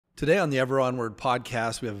Today on the Ever Onward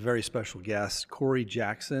podcast, we have a very special guest, Cory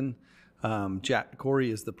Jackson.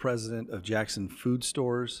 Cory is the president of Jackson Food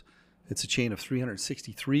Stores. It's a chain of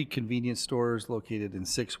 363 convenience stores located in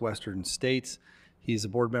 6 western states. He's a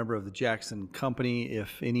board member of the Jackson Company.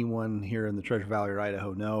 If anyone here in the Treasure Valley or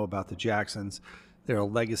Idaho know about the Jacksons, they're a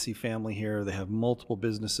legacy family here. They have multiple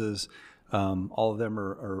businesses. All of them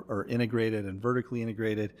are integrated and vertically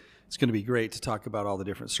integrated. It's going to be great to talk about all the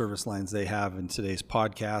different service lines they have in today's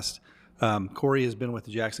podcast. Cory has been with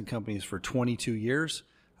the Jackson Companies for 22 years.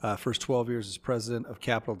 First 12 years as president of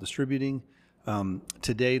Capital Distributing.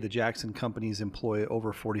 Today, the Jackson Companies employ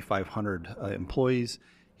over 4,500 employees.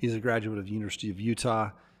 He's a graduate of the University of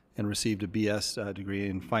Utah and received a BS degree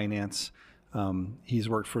in finance. He's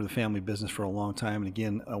worked for the family business for a long time. And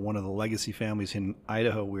again, one of the legacy families in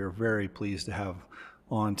Idaho. We are very pleased to have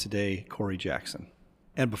on today Cory Jackson.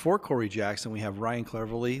 And before Cory Jackson, we have Ryan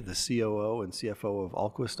Cleverly, the COO and CFO of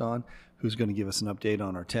Alquist on, who's going to give us an update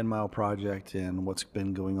on our 10-mile project and what's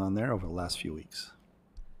been going on there over the last few weeks.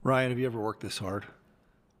 Ryan, have you ever worked this hard?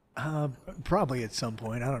 Probably at some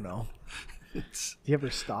point. I don't know. You ever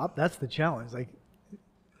stop? That's the challenge. Like,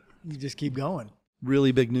 you just keep going.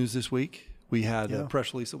 Really big news this week. We had a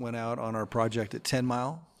press release that went out on our project at 10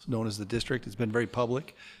 Mile, known as the district. It's been very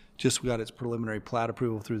public. Just got its preliminary plat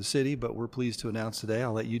approval through the city, but we're pleased to announce today.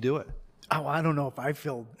 I'll let you do it. Oh, I don't know if I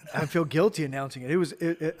feel guilty announcing it. It was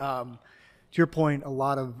to your point, a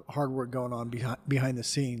lot of hard work going on behind the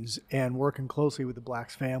scenes and working closely with the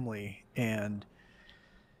Blacks family. And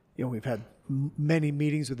we've had many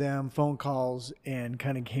meetings with them, phone calls, and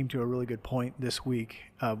kind of came to a really good point this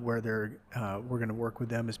week where we're going to work with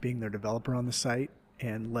them as being their developer on the site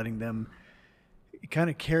and letting them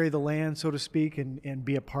kind of carry the land, so to speak, and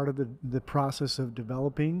be a part of the process of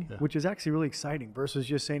developing, which is actually really exciting versus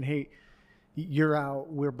just saying, hey, you're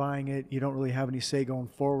out, we're buying it, you don't really have any say going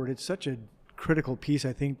forward. It's such a critical piece,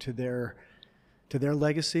 I think, to their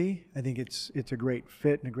legacy. I think it's a great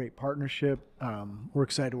fit and a great partnership. We're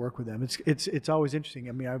excited to work with them. It's always interesting.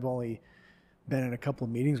 I mean, I've only been in a couple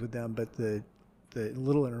of meetings with them, but the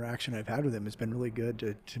little interaction I've had with them has been really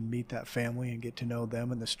good to meet that family and get to know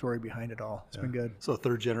them and the story behind it all. It's been good. So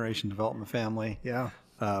third generation development family. Yeah.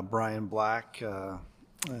 Brian Black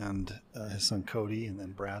and his son Cody, and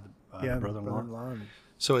then Brad, brother-in-law.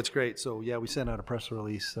 So it's great. So we sent out a press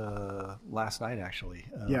release last night actually.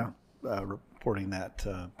 Reporting that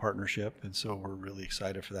partnership, and so we're really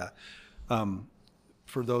excited for that.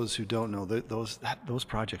 For those who don't know, those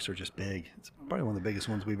projects are just big. It's probably one of the biggest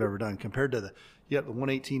ones we've ever done compared to you have the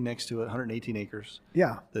 118 next to it, 118 acres.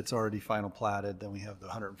 Yeah. That's already final platted. Then we have the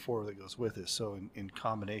 104 that goes with it. So in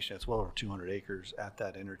combination, it's well over 200 acres at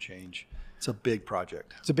that interchange. It's a big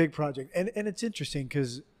project. It's a big project. And it's interesting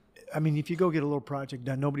because, I mean, if you go get a little project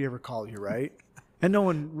done, nobody ever calls you, right? And no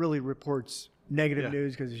one really reports negative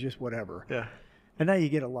news because it's just whatever. Yeah. And now you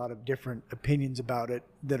get a lot of different opinions about it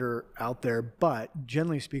that are out there. But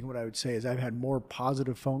generally speaking, what I would say is I've had more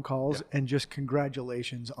positive phone calls and just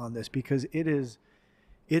congratulations on this because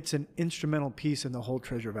it's an instrumental piece in the whole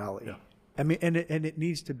Treasure Valley. Yeah. I mean, and it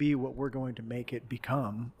needs to be what we're going to make it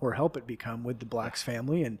become or help it become with the Blacks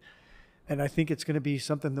family. And I think it's going to be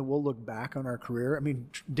something that we'll look back on our career. I mean,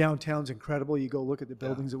 downtown's incredible. You go look at the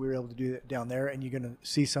buildings that we were able to do down there, and you're going to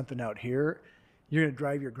see something out here. You're going to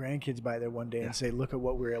drive your grandkids by there one day and say, look at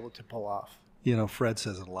what we were able to pull off. Fred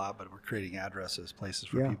says it a lot, but we're creating addresses, places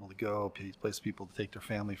for people to go, places for people to take their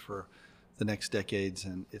family for the next decades,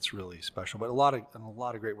 and it's really special. But a lot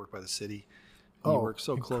of great work by the city. We work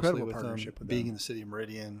so closely with them, being in the city of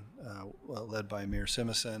Meridian, led by Mayor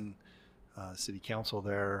Simison, city council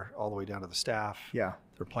there, all the way down to the staff, their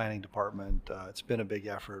planning department. It's been a big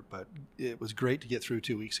effort, but it was great to get through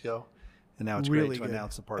 2 weeks ago. And now it's really great to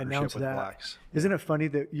announce the partnership with Blacks. Isn't it funny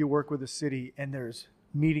that you work with a city and there's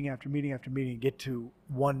meeting after meeting after meeting, get to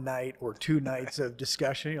one night or 2 nights of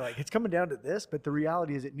discussion. You're like, it's coming down to this, but the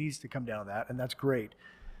reality is it needs to come down to that, and that's great.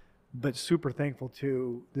 But super thankful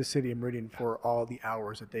to the city of Meridian for all the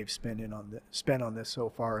hours that they've spent on this so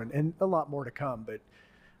far, and a lot more to come. But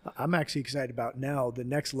I'm actually excited about now the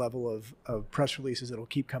next level of press releases that'll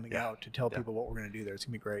keep coming out to tell people what we're going to do there. It's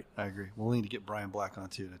going to be great. I agree. We'll need to get Brian Black on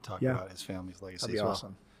too to talk about his family's legacy. That'd be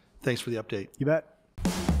awesome. Thanks for the update. You bet.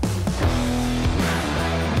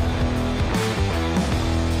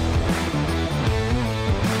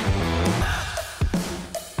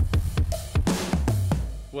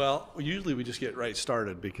 Well, usually we just get right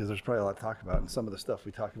started because there's probably a lot to talk about, and some of the stuff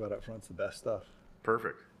we talk about up front is the best stuff.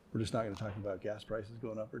 Perfect. We're just not going to talk about gas prices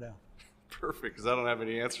going up or down. Perfect, because I don't have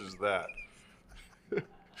any answers to that.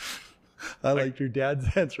 I liked your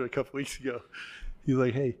dad's answer a couple weeks ago. He's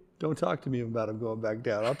like, hey, Don't talk to me about him going back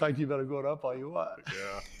down. I'll talk to you about him going up all you want.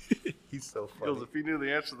 Yeah. He's so He funny. goes, if he knew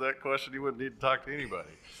the answer to that question, he wouldn't need to talk to anybody.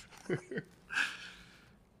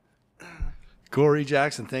 Cory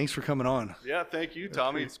Jackson, thanks for coming on. Yeah, thank you,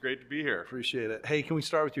 Tommy. It's great to be here. Appreciate it. Hey, can we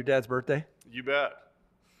start with your dad's birthday? You bet.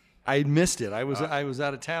 I missed it. I was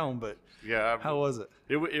out of town, but Yeah. how was it?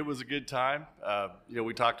 It was a good time.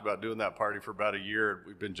 We talked about doing that party for about a year.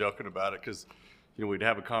 We've been joking about it because, we'd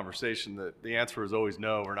have a conversation that the answer was always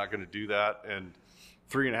no, we're not going to do that. And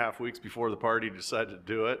 3.5 weeks before the party, decided to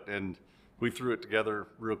do it. And we threw it together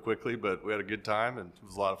real quickly, but we had a good time and it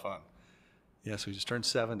was a lot of fun. Yeah, so he just turned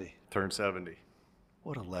 70. Turned 70.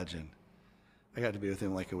 What a legend. I got to be with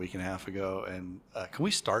him like a week and a half ago. And can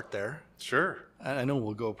we start there? Sure. I know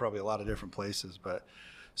we'll go probably a lot of different places, but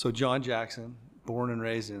so John Jackson, born and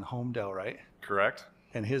raised in Homedale, right? Correct.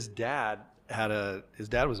 And his dad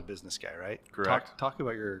was a business guy, right? Correct. Talk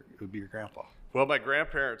about your grandpa. Well, my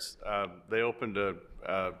grandparents, they opened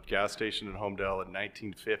a gas station in Homedale in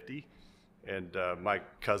 1950, and my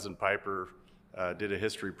cousin Piper did a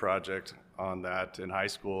history project on that in high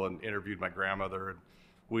school and interviewed my grandmother, and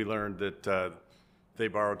we learned that they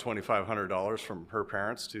borrowed $2,500 from her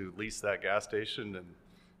parents to lease that gas station, and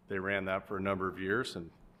they ran that for a number of years. And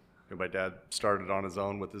my dad started on his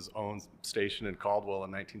own with his own station in Caldwell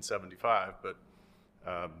in 1975. But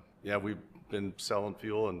we've been selling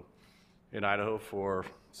fuel in Idaho for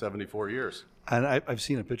 74 years. And I've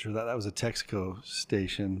seen a picture of that. That was a Texaco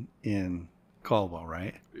station in Caldwell,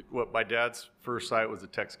 right? What my dad's first site was a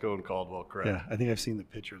Texaco in Caldwell, correct? Yeah, I think I've seen the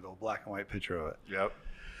picture, the black and white picture of it. Yep.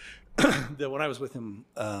 That when I was with him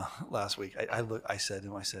last week, I said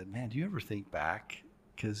to him, man, do you ever think back?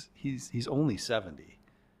 Because he's only 70.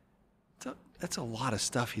 That's a lot of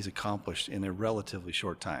stuff he's accomplished in a relatively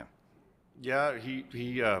short time. Yeah, he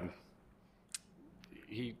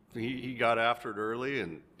got after it early,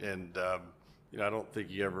 and I don't think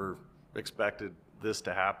he ever expected this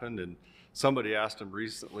to happen. And somebody asked him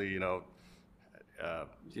recently,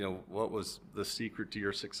 what was the secret to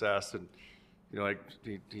your success? And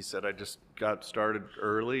he said, I just got started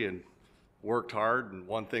early and worked hard, and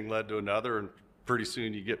one thing led to another, and pretty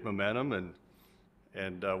soon you get momentum.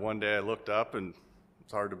 And one day I looked up, and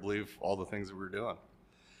it's hard to believe all the things that we were doing.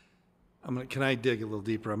 Can I dig a little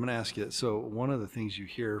deeper? I'm going to ask you. So one of the things you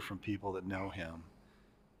hear from people that know him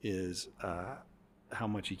is how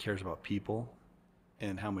much he cares about people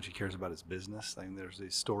and how much he cares about his business. I mean, there's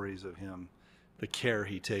these stories of him, the care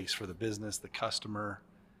he takes for the business, the customer,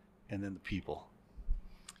 and then the people.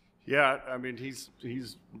 Yeah, I mean, he's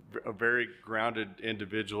a very grounded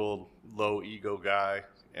individual, low ego guy,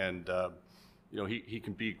 and he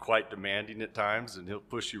can be quite demanding at times, and he'll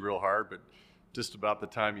push you real hard. But just about the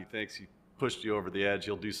time he thinks he pushed you over the edge,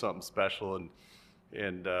 he'll do something special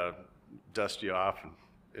and dust you off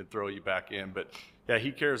and throw you back in. But yeah,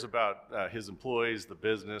 he cares about his employees, the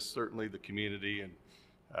business, certainly the community, and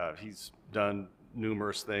he's done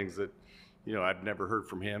numerous things that I've never heard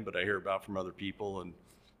from him, but I hear about from other people. And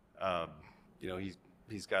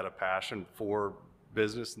he's got a passion for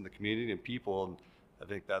business and the community and people, and I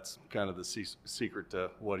think that's kind of the secret to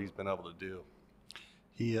what he's been able to do.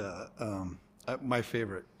 He, my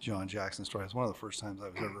favorite John Jackson story is one of the first times I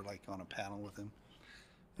was ever on a panel with him,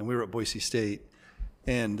 and we were at Boise State,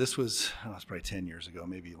 and this was probably 10 years ago,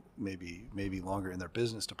 maybe longer, in their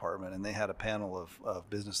business department, and they had a panel of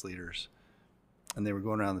business leaders, and they were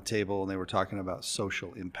going around the table and they were talking about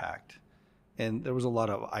social impact. And there was a lot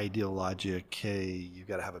of ideologic, hey, you've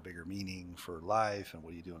got to have a bigger meaning for life, and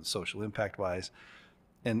what are you doing social impact wise?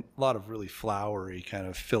 And a lot of really flowery kind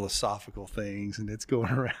of philosophical things, and it's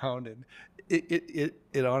going around, and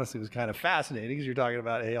it honestly was kind of fascinating because you're talking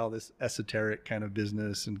about, hey, all this esoteric kind of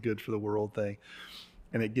business and good for the world thing,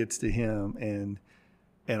 and it gets to him, and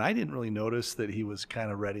I didn't really notice that he was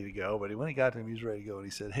kind of ready to go, but when he got to him, he was ready to go, and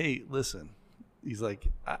he said, hey, listen, he's like,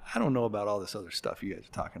 I don't know about all this other stuff you guys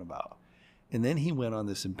are talking about. And then he went on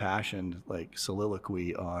this impassioned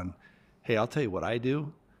soliloquy on, hey, I'll tell you what I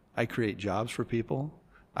do. I create jobs for people.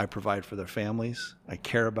 I provide for their families. I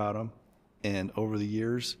care about them. And over the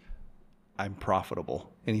years, I'm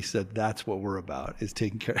profitable. And he said, that's what we're about, is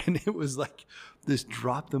taking care. And it was like this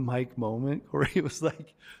drop the mic moment where it was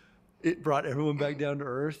like, it brought everyone back down to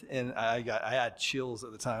earth. And I had chills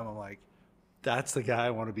at the time. I'm like, that's the guy I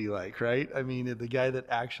want to be like, right? I mean, the guy that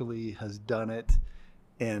actually has done it.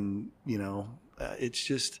 And, it's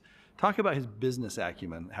just, talk about his business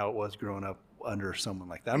acumen, how it was growing up under someone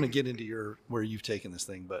like that. I'm going to get into where you've taken this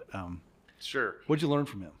thing, but sure. What'd you learn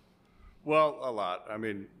from him? Well, a lot. I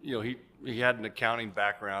mean, he had an accounting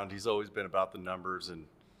background. He's always been about the numbers. And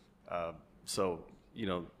so,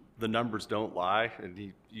 the numbers don't lie, and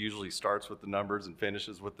he usually starts with the numbers and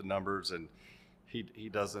finishes with the numbers, and he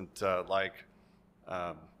doesn't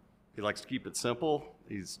he likes to keep it simple.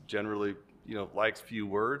 He's generally, likes few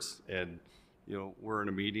words, and, we're in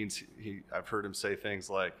a meetings, I've heard him say things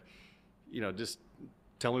like, just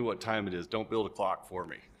tell me what time it is. Don't build a clock for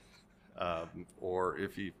me. Or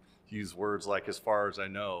if you use words like as far as I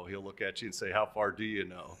know, he'll look at you and say, how far do you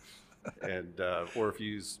know? And, or if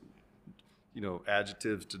you use,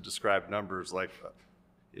 adjectives to describe numbers, like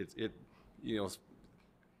it's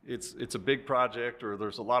a big project, or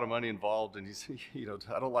there's a lot of money involved, and he's,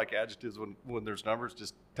 I don't like adjectives when there's numbers,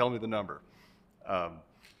 just tell me the number.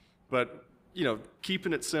 But,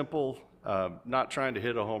 keeping it simple, not trying to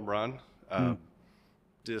hit a home run.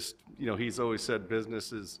 Just, he's always said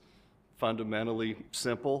business is fundamentally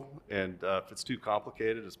simple, and if it's too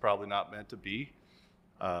complicated, it's probably not meant to be.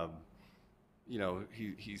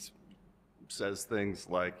 He says things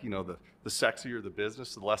like, the sexier the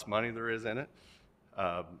business, the less money there is in it.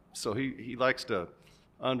 So he likes to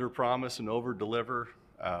under-promise and over-deliver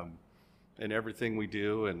in everything we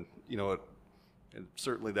do, and and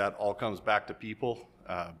certainly that all comes back to people.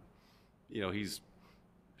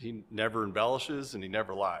 He never embellishes and he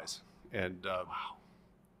never lies, and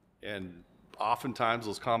and oftentimes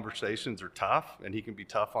those conversations are tough, and he can be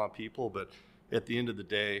tough on people, but at the end of the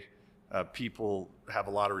day, people have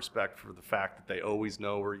a lot of respect for the fact that they always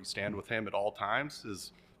know where you stand with him at all times.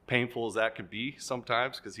 As painful as that can be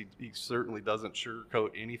sometimes, because he certainly doesn't sugarcoat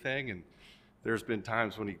anything, and there's been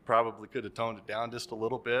times when he probably could have toned it down just a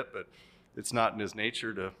little bit, but it's not in his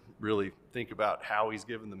nature to really think about how he's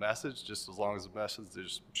given the message, just as long as the message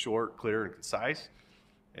is short, clear, and concise.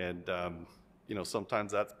 And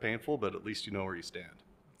sometimes that's painful, but at least you know where you stand.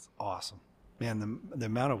 It's awesome, man. The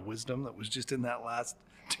amount of wisdom that was just in that last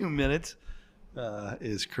 2 minutes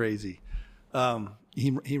is crazy.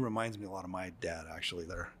 He reminds me a lot of my dad, actually.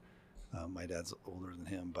 My dad's older than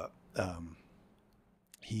him, but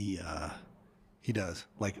he does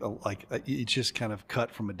like it's just kind of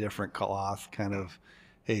cut from a different cloth. Kind of,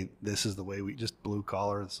 hey, this is the way we just blue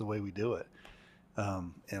collar. This is the way we do it,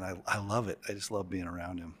 and I love it. I just love being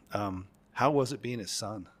around him. How was it being his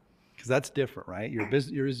son? Because that's different, right?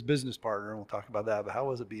 You're his business partner, and we'll talk about that. But how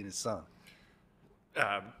was it being his son?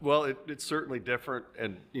 Well, it's certainly different,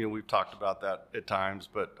 and we've talked about that at times.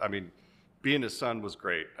 But I mean, being his son was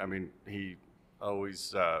great. I mean, he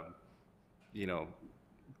always,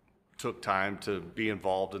 took time to be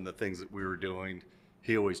involved in the things that we were doing.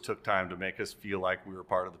 He always took time to make us feel like we were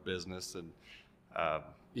part of the business. And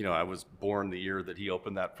I was born the year that he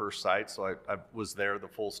opened that first site, so I was there the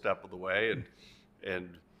full step of the way. And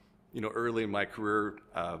early in my career,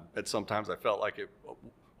 at sometimes I felt like it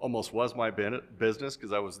almost was my business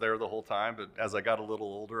because I was there the whole time. But as I got a little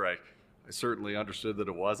older, I certainly understood that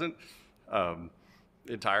it wasn't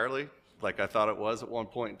entirely like I thought it was at one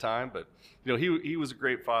point in time. But he was a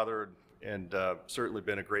great father, and certainly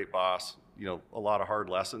been a great boss. A lot of hard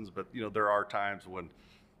lessons, but there are times when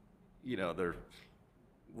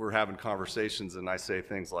we're having conversations and I say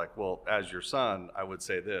things like, well, as your son, I would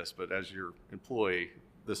say this, but as your employee,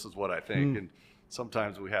 this is what I think. And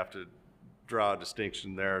sometimes we have to draw a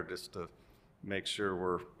distinction there just to make sure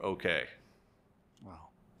we're okay. Wow.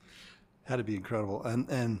 Had to be incredible.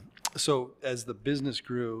 And so as the business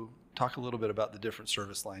grew, talk a little bit about the different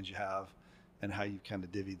service lines you have and how you kind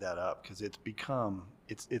of divvied that up, because it's become,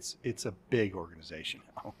 it's a big organization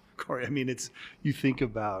now, Cory. I mean, you think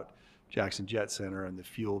about Jackson Jet Center and the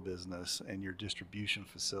fuel business and your distribution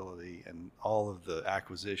facility and all of the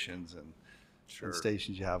acquisitions and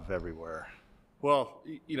stations you have everywhere. Well,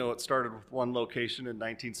 it started with one location in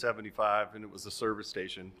 1975, and it was a service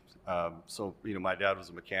station. So, my dad was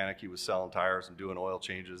a mechanic. He was selling tires and doing oil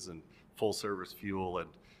changes and full service fuel. And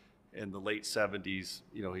in the late 70s,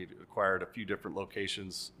 he acquired a few different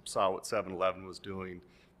locations, saw what 7-Eleven was doing.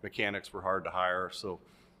 Mechanics were hard to hire. So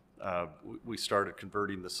we started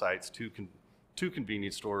converting the sites to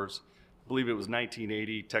convenience stores. I believe it was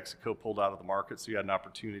 1980, Texaco pulled out of the market, so you had an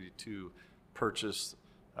opportunity to purchase.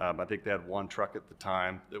 I think they had one truck at the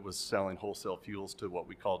time that was selling wholesale fuels to what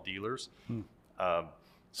we call dealers.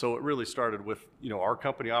 So it really started with, our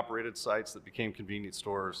company operated sites that became convenience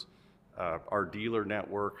stores, our dealer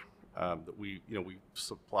network that we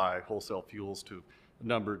supply wholesale fuels to a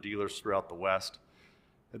number of dealers throughout the West.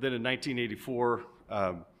 And then in 1984,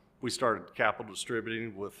 we started capital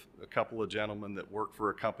distributing with a couple of gentlemen that worked for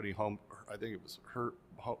a company, I think it was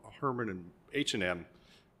Herman and H&M,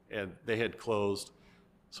 and they had closed.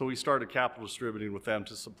 So we started capital distributing with them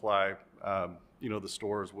to supply, the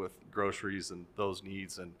stores with groceries and those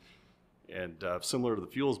needs. And similar to the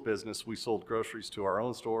fuels business, we sold groceries to our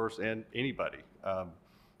own stores and anybody.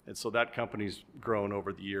 And so that company's grown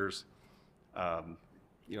over the years.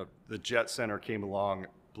 The Jet Center came along, I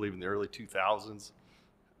believe, in the early 2000s.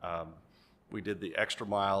 We did the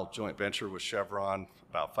ExtraMile joint venture with Chevron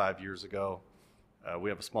about 5 years ago. We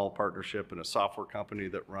have a small partnership in a software company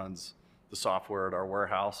that runs the software at our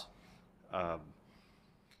warehouse.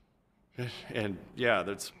 And yeah,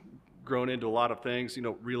 that's grown into a lot of things,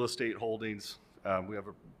 real estate holdings. We have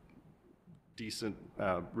a decent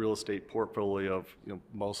real estate portfolio of,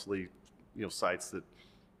 mostly, sites that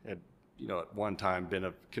had, at one time been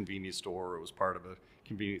a convenience store or it was part of a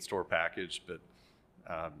convenience store package, but,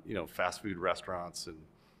 fast food restaurants, and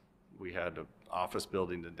we had an office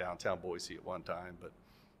building in downtown Boise at one time, but,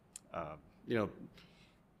 a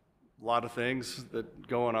lot of things that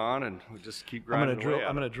going on, and we just keep grinding away.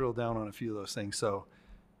 I'm going to drill down on a few of those things. So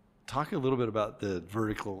talk a little bit about the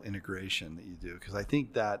vertical integration that you do, because I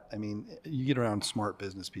think that, you get around smart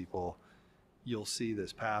business people, you'll see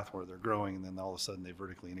this path where they're growing and then all of a sudden they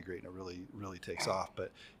vertically integrate and it really, really takes off.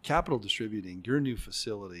 But Capital Distributing, your new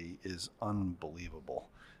facility is unbelievable.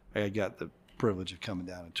 I got the privilege of coming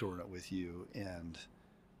down and touring it with you, and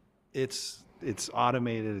it's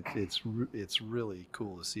automated. It's really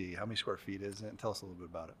cool to see. How many square feet is it? And tell us a little bit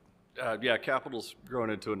about it. Yeah, Capital's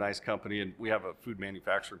grown into a nice company, and we have a food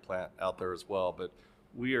manufacturing plant out there as well. But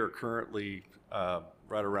we are currently right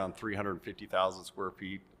around 350,000 square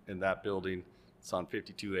feet in that building. It's on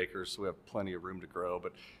 52 acres, so we have plenty of room to grow.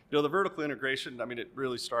 But the vertical integration, it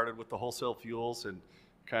really started with the wholesale fuels and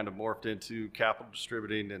kind of morphed into Capital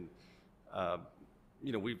Distributing, and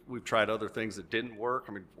we've tried other things that didn't work.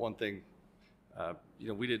 One thing,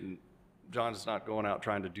 John's not going out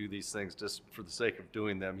trying to do these things just for the sake of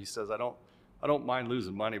doing them. He says, I don't mind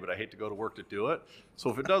losing money, but I hate to go to work to do it. So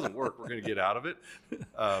if it doesn't work, we're going to get out of it.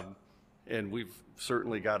 And we've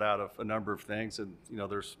certainly got out of a number of things, and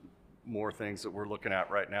there's more things that we're looking at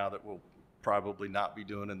right now that we'll probably not be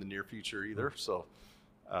doing in the near future either. So,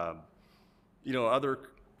 other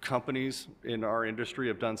companies in our industry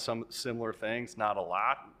have done some similar things, not a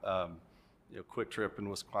lot. Quick Trip in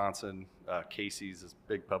Wisconsin, Casey's is a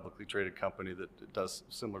big publicly traded company that does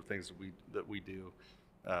similar things that we do.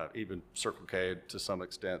 Even Circle K, to some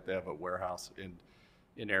extent, they have a warehouse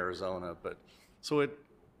in Arizona. But so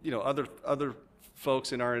other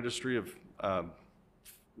folks in our industry have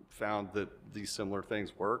found that these similar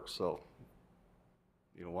things work. So,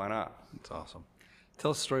 why not? That's awesome.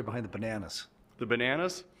 Tell us the story behind the bananas. The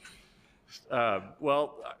bananas?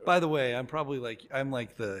 Well, by the way, I'm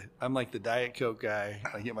like the Diet Coke guy.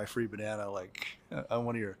 I get my free banana on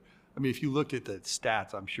one of your. If you looked at the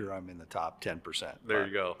stats, I'm sure I'm in the top 10%. There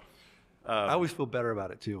you go. I always feel better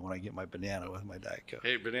about it too when I get my banana with my Diet Coke.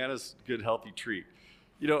 Hey, banana's a good, healthy treat.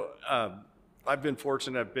 I've been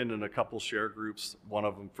fortunate. I've been in a couple share groups, one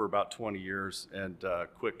of them for about 20 years, and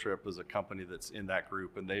Quick Trip is a company that's in that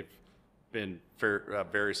group, and they've been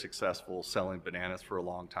very successful selling bananas for a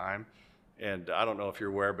long time. And I don't know if you're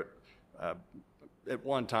aware, but at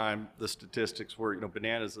one time, the statistics were,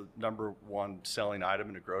 bananas the number one selling item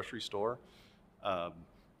in a grocery store. A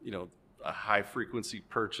high frequency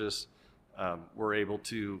purchase. We're able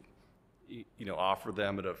to, offer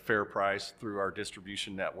them at a fair price through our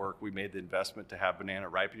distribution network. We made the investment to have banana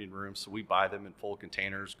ripening rooms, so we buy them in full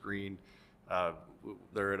containers, green.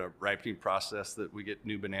 They're in a ripening process that we get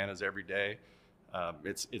new bananas every day.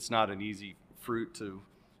 It's not an easy fruit to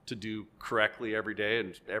do correctly every day,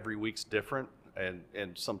 and every week's different, and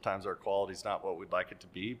sometimes our quality's not what we'd like it to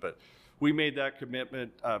be, but we made that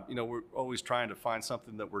commitment. We're always trying to find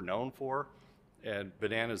something that we're known for, and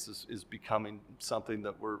bananas is becoming something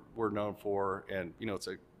that we're known for, and it's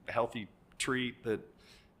a healthy treat that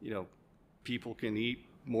people can eat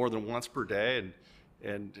more than once per day,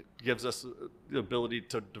 and gives us the ability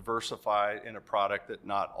to diversify in a product that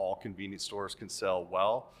not all convenience stores can sell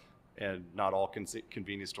well, and not all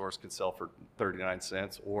convenience stores can sell for 39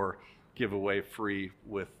 cents or give away free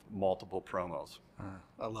with multiple promos.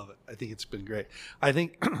 I love it. I think it's been great. I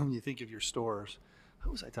think when you think of your stores, who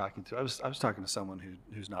was I talking to? I was talking to someone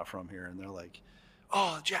who's not from here, and they're like,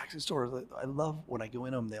 oh, the Jackson stores, I love when I go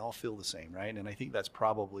in them, they all feel the same, right? And I think that's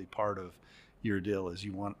probably part of your deal, is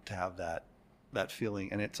you want to have that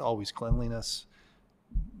feeling, and it's always cleanliness,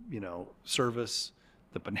 service,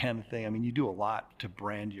 the banana thing. You do a lot to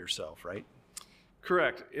brand yourself, right?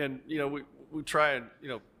 Correct. And, we try and,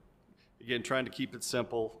 again, trying to keep it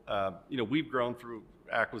simple. We've grown through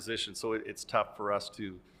acquisition, so it's tough for us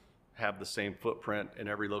to have the same footprint in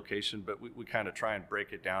every location, but we kind of try and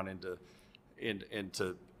break it down into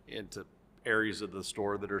areas of the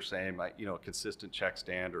store that are same, like, you know, a consistent check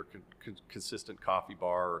stand or consistent coffee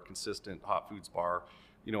bar or consistent hot foods bar.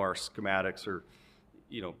 You know, our schematics are,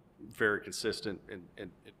 you know, very consistent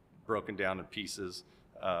and broken down in pieces.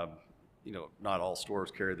 You know, not all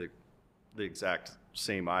stores carry the exact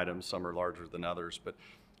same items. Some are larger than others, but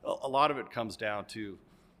a lot of it comes down to,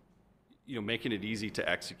 you know, making it easy to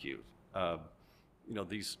execute. You know,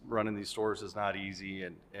 running these stores is not easy,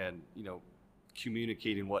 and you know,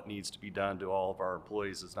 communicating what needs to be done to all of our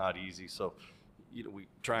employees is not easy. So, you know, we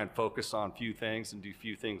try and focus on few things and do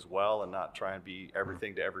few things well, and not try and be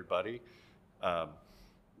everything to everybody.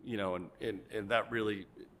 You know, and that really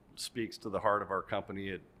speaks to the heart of our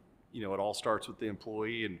company. You know, it all starts with the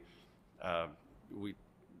employee, and we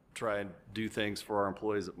try and do things for our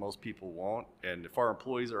employees that most people won't. And if our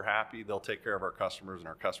employees are happy, they'll take care of our customers, and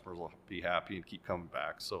our customers will be happy and keep coming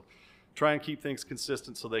back. So try and keep things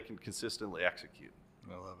consistent so they can consistently execute.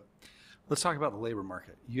 I love it. Let's talk about the labor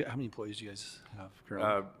market. How many employees do you guys have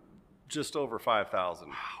currently? Just over 5,000.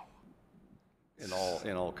 Wow.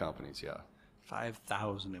 In all companies, yeah.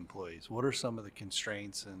 5,000 employees. What are some of the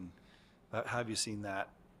constraints, and how have you seen that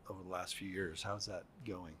over the last few years? How's that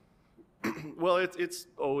going? Well, it's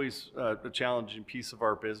always a challenging piece of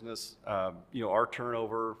our business. You know, our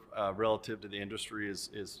turnover relative to the industry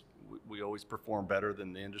is we always perform better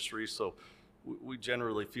than the industry. So we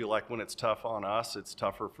generally feel like when it's tough on us, it's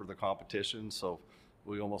tougher for the competition. So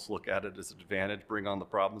we almost look at it as an advantage, bring on the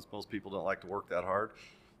problems. Most people don't like to work that hard.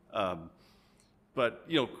 But,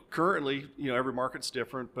 you know, currently, you know, every market's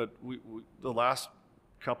different, but the last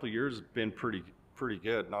couple of years have been pretty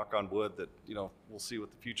good, knock on wood, that, you know, we'll see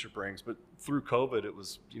what the future brings. But through COVID, it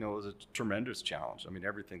was a tremendous challenge. I mean,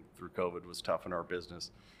 everything through COVID was tough in our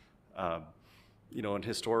business. You know, and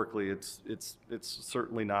historically, it's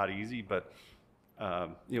certainly not easy, but,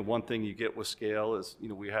 you know, one thing you get with scale is, you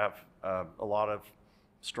know, we have a lot of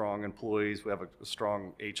strong employees. We have a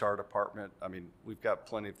strong HR department. I mean, we've got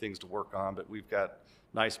plenty of things to work on, but we've got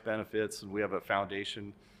nice benefits, and we have a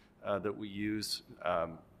foundation that we use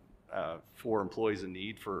for employees in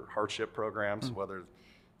need for hardship programs, whether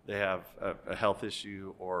they have a health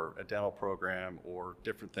issue or a dental program or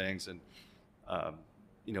different things. And,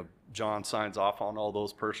 you know, John signs off on all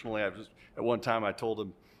those personally. At one time I told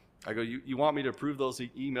him, I go, you want me to approve those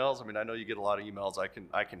emails? I mean, I know you get a lot of emails.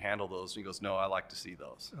 I can handle those. And he goes, no, I like to see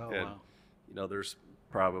those. Oh, and, wow. You know, there's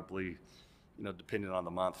probably, you know, depending on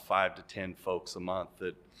the month, 5 to 10 folks a month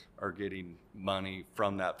that are getting money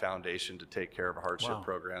from that foundation to take care of a hardship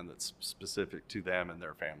program that's specific to them and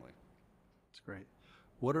their family. That's great.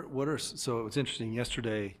 So it's interesting.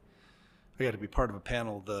 Yesterday, I got to be part of a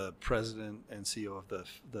panel. The president and CEO of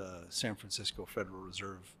the San Francisco Federal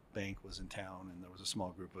Reserve Bank was in town, and there was a small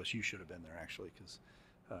group of us. You should have been there, actually, because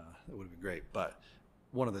it would have been great. But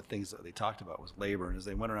one of the things that they talked about was labor, and as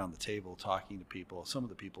they went around the table talking to people, some of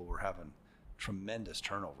the people were having tremendous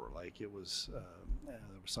turnover. Like, it was, there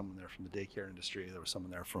was someone there from the daycare industry. There was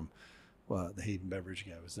someone there from the Hayden Beverage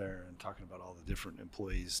guy was there, and talking about all the different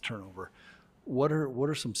employees' turnover. What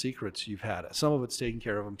are some secrets you've had? Some of it's taking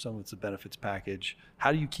care of them. Some of it's a benefits package.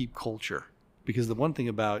 How do you keep culture? Because the one thing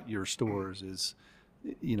about your stores is,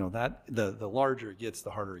 you know, that the larger it gets,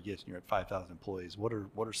 the harder it gets, and you're at 5,000 employees. What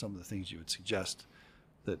are some of the things you would suggest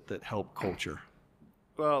that help culture?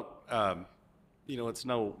 Well, you know, it's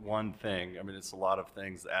no one thing. I mean, it's a lot of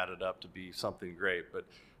things added up to be something great. But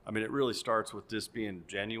I mean, it really starts with just being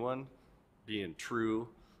genuine, being true,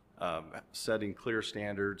 setting clear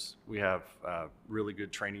standards. We have really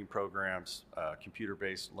good training programs,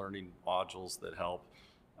 computer-based learning modules that help.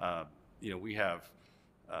 You know, we have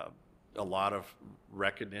a lot of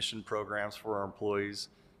recognition programs for our employees,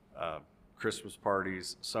 Christmas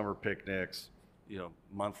parties, summer picnics, you know,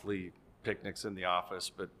 monthly picnics in the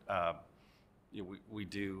office. But you know, we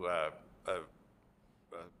do a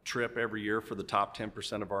trip every year for the top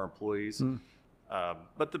 10% of our employees.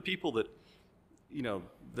 But the people that, you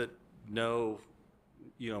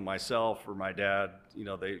know, myself or my dad, you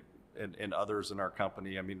know, they and others in our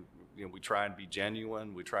company, I mean, you know, we try and be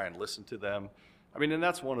genuine. We try and listen to them. I mean, and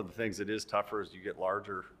that's one of the things that is tougher as you get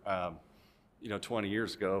larger. You know, 20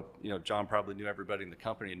 years ago, you know, John probably knew everybody in the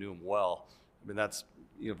company and knew them well. I mean, that's,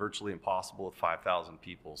 you know, virtually impossible with 5,000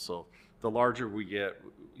 people. So the larger we get,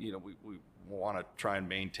 you know, we want to try and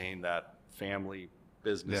maintain that family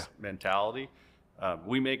business mentality.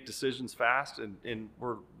 We make decisions fast, and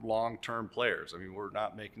we're long-term players. I mean, we're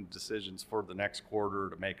not making decisions for the next quarter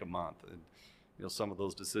to make a month. And, you know, some of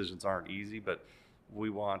those decisions aren't easy, but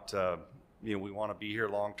we want, you know, we want to be here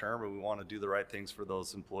long-term, and we want to do the right things for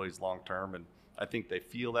those employees long-term. And I think they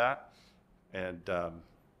feel that, and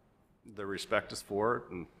they respect us for it.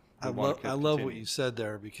 And I love what you said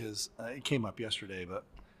there, because it came up yesterday, but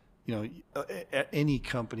any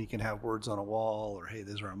company can have words on a wall, or, hey,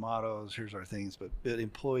 these are our mottos, here's our things, but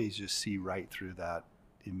employees just see right through that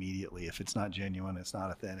immediately. If it's not genuine, it's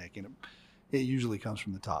not authentic, and it usually comes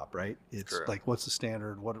from the top, right? It's Correct. like, what's the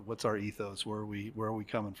standard? What's our ethos? Where are we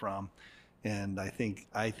coming from? And I think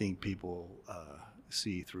people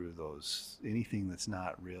see through those. Anything that's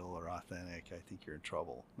not real or authentic, I think you're in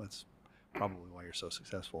trouble. That's probably why you're so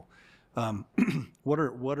successful. What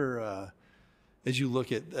are as you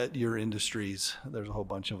look at your industries, there's a whole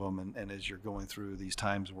bunch of them, and as you're going through these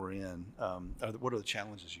times we're in, what are the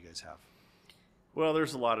challenges you guys have? Well,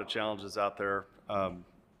 there's a lot of challenges out there.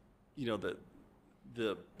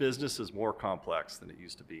 The business is more complex than it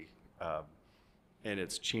used to be, and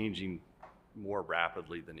it's changing more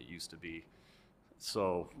rapidly than it used to be.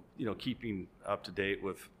 So, keeping up to date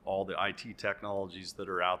with all the IT technologies that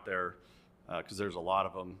are out there, because there's a lot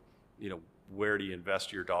of them, where do you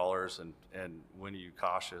invest your dollars, and when are you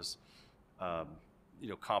cautious?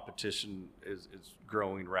 Competition is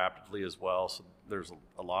growing rapidly as well. So there's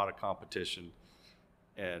a lot of competition,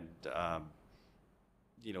 and,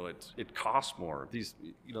 it costs more.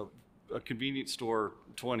 A convenience store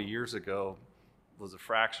 20 years ago was a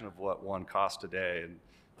fraction of what one costs today, and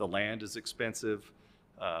the land is expensive,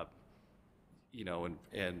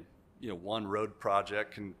 one road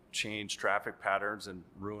project can change traffic patterns and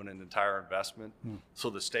ruin an entire investment. So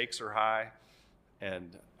the stakes are high,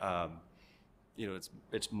 and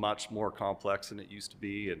it's much more complex than it used to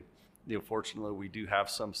be. And fortunately, we do have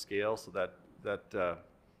some scale, so that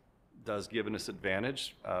does give us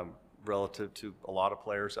advantage relative to a lot of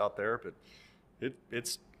players out there. But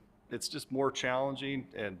it's just more challenging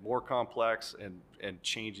and more complex and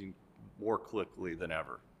changing more quickly than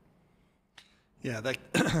ever. Yeah,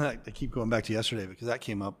 I keep going back to yesterday, because that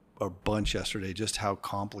came up a bunch yesterday, just how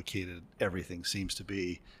complicated everything seems to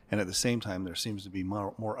be. And at the same time, there seems to be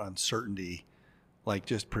more uncertainty, like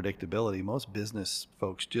just predictability. Most business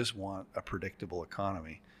folks just want a predictable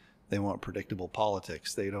economy. They want predictable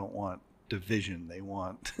politics. They don't want division. They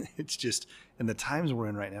want, it's just, and the times we're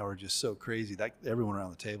in right now are just so crazy. That everyone around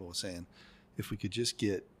the table was saying, if we could just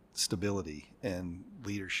get stability and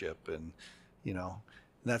leadership, and,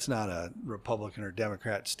 that's not a Republican or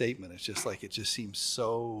Democrat statement. It's just like, it just seems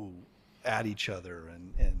so at each other,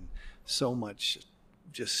 and so much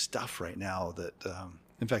just stuff right now that,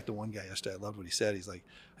 in fact, the one guy yesterday, I loved what he said. He's like,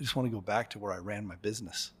 I just want to go back to where I ran my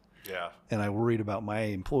business. Yeah. And I worried about my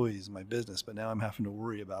employees and my business, but now I'm having to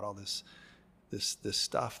worry about all this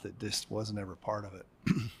stuff that just wasn't ever part of it.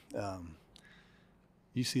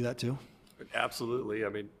 You see that too? Absolutely. I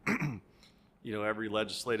mean, every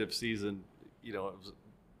legislative season,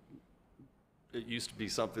 it used to be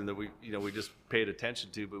something that we just paid attention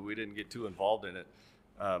to, but we didn't get too involved in it.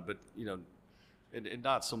 But and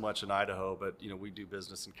not so much in Idaho, but we do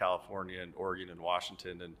business in California and Oregon and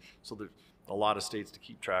Washington, and so there's a lot of states to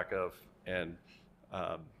keep track of, and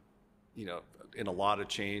in a lot of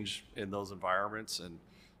change in those environments, and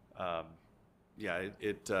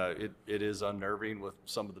it is unnerving with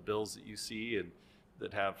some of the bills that you see, and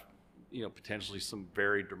that have potentially some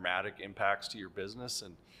very dramatic impacts to your business.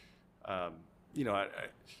 And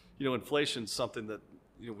inflation's something that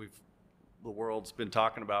the world's been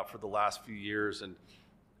talking about for the last few years, and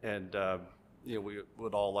we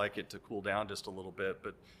would all like it to cool down just a little bit,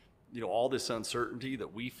 but all this uncertainty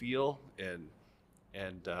that we feel, and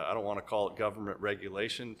I don't want to call it government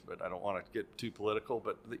regulation, but I don't want to get too political,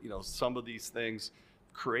 but some of these things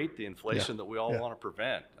create the inflation that we all want to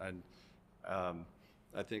prevent. And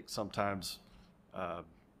I think sometimes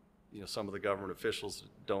some of the government officials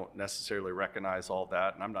don't necessarily recognize all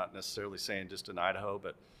that, and I'm not necessarily saying just in Idaho,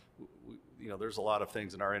 but there's a lot of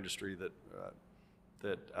things in our industry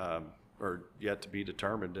that are yet to be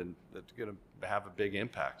determined, and that's going to have a big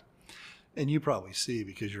impact. And you probably see,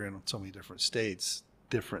 because you're in so many different states,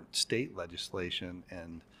 different state legislation,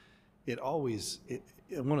 and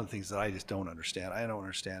one of the things that I just don't understand, I don't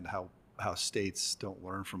understand how states don't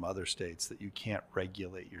learn from other states that you can't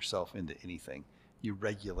regulate yourself into anything. You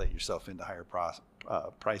regulate yourself into higher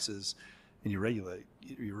prices, and you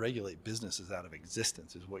regulate businesses out of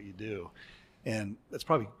existence is what you do. And that's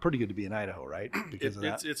probably pretty good to be in Idaho, right? Because of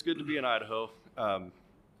that. It's good to be in Idaho. And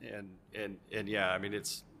yeah, I mean,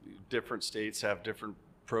 it's different states have different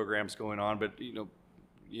programs going on, but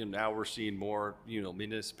now we're seeing more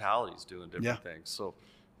municipalities doing different things. So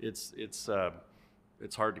it's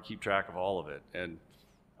hard to keep track of all of it, and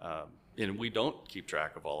we don't keep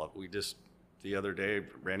track of all of it. We just the other day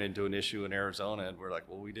ran into an issue in Arizona, and we're like,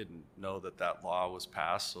 well, we didn't know that law was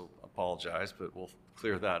passed, so apologize, but we'll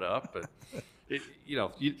clear that up. But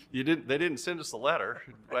you didn't. They didn't send us a letter.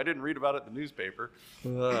 I didn't read about it in the newspaper.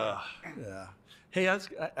 Yeah. Hey,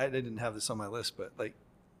 I didn't have this on my list, but like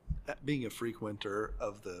being a frequenter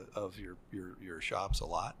of your shops a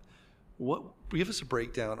lot, give us a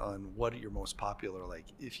breakdown on what are your most popular, like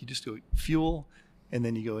if you just do fuel and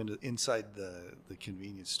then you go inside the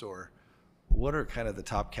convenience store, what are kind of the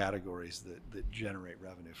top categories that generate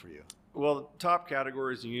revenue for you? Well, the top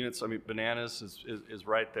categories and units, I mean, bananas is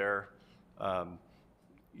right there. All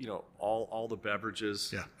the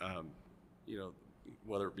beverages,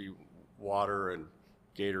 whether it be water and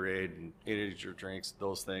Gatorade and energy drinks,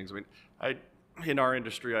 those things. I mean, in our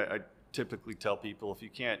industry, I typically tell people if you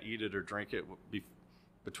can't eat it or drink it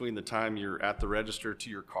between the time you're at the register to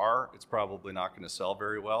your car, it's probably not going to sell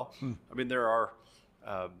very well. I mean, there are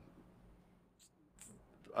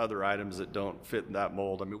other items that don't fit in that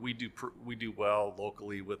mold. I mean, we do well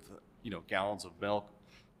locally with gallons of milk,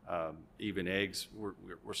 even eggs.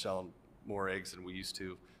 We're selling more eggs than we used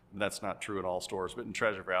to. And that's not true in all stores, but in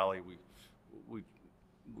Treasure Valley,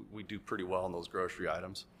 we do pretty well in those grocery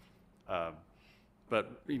items.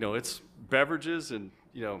 But it's beverages and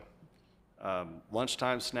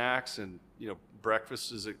lunchtime snacks and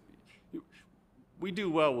breakfast is we do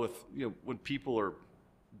well with when people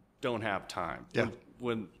don't have time. Yeah.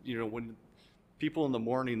 When people in the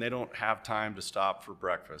morning, they don't have time to stop for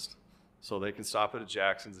breakfast, so they can stop at a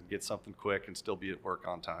Jackson's and get something quick and still be at work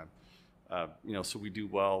on time. So we do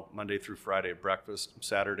well Monday through Friday at breakfast.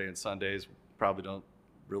 Saturday and Sundays probably don't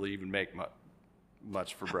really even make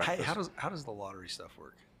much for breakfast. How does the lottery stuff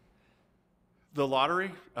work? The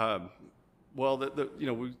lottery, well,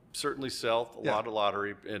 we certainly sell a lot of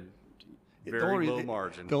lottery and very low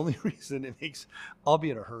margin. The only reason I'll be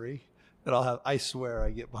in a hurry. And I swear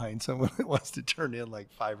I get behind someone that wants to turn in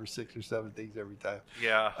like 5 or 6 or 7 things every time.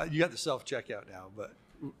 Yeah. You got the self-checkout now, but.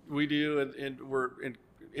 We do, and we're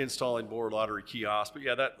installing more lottery kiosks. But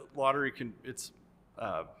yeah, that lottery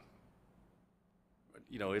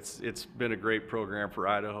it's been a great program for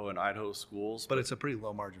Idaho and Idaho schools. But it's a pretty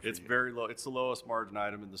low margin for you. It's very low. It's the lowest margin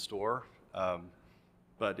item in the store.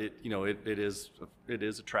 But it is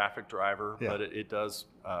a traffic driver, yeah. But it does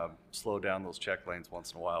slow down those check lanes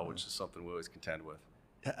once in a while, which is something we always contend with.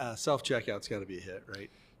 Self-checkout's got to be a hit,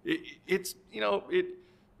 right? It's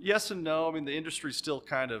yes and no. I mean, the industry's still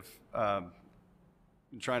kind of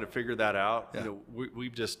trying to figure that out. Yeah.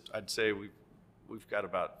 I'd say we've got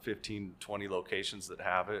about 15, 20 locations that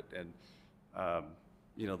have it, and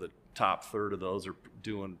the top third of those are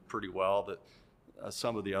doing pretty well. That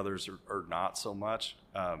some of the others are not so much.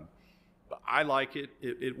 But I like it.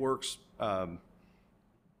 It works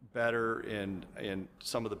better in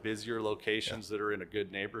some of the busier locations that are in a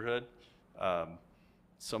good neighborhood.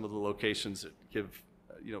 Some of the locations that give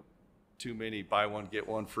too many buy one get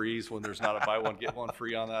one frees when there's not a buy one get one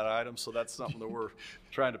free on that item. So that's something that we're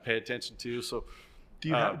trying to pay attention to. So do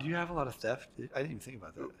you have a lot of theft? I didn't even think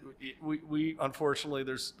about that. We unfortunately,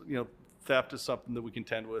 there's theft is something that we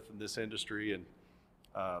contend with in this industry, and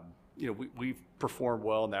we've performed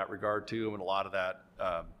well in that regard too. And a lot of that,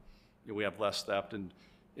 we have less theft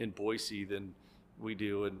in Boise than we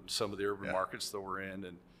do in some of the urban markets that we're in.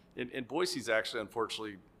 And Boise's actually,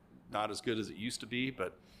 unfortunately, not as good as it used to be.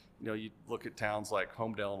 But you look at towns like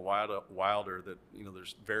Homedale and Wilder that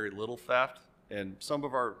there's very little theft. And some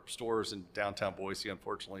of our stores in downtown Boise,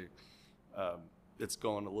 unfortunately, it's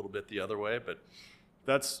going a little bit the other way. But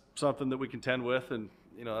that's something that we contend with, and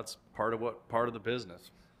that's part of the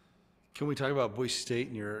business. Can we talk about Boise State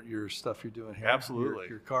and your stuff you're doing here? Absolutely.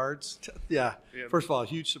 Your cards. Yeah. First of all,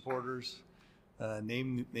 huge supporters.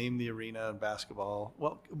 Name the arena and basketball.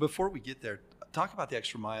 Well, before we get there, talk about the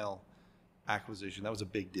ExtraMile acquisition. That was a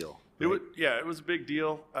big deal. Right? It was a big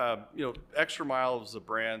deal. ExtraMile was a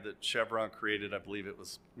brand that Chevron created. I believe it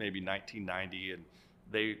was maybe 1990, and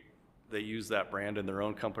they used that brand in their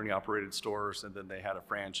own company-operated stores, and then they had a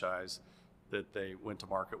franchise that they went to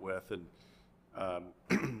market with, and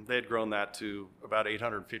they had grown that to about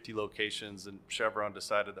 850 locations, and Chevron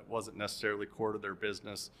decided that wasn't necessarily core to their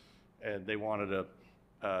business, and they wanted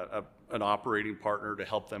an operating partner to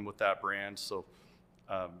help them with that brand. So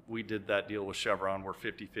we did that deal with Chevron. We're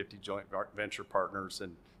 50-50 joint venture partners,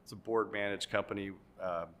 and it's a board-managed company.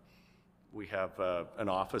 We have an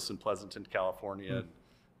office in Pleasanton, California, and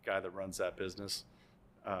a guy that runs that business.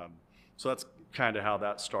 So that's kind of how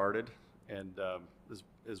that started, and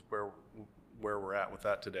is where we're at with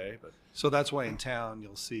that today. But so that's why in town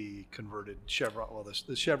you'll see converted Chevron. Well,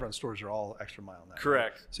 the Chevron stores are all ExtraMile now.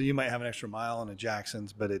 Correct. Right? So you might have an ExtraMile and a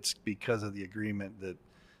Jackson's, but it's because of the agreement that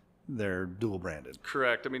they're dual branded.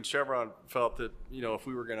 Correct. I mean, Chevron felt that, if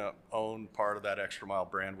we were going to own part of that ExtraMile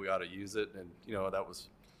brand, we ought to use it. And, that was,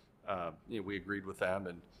 we agreed with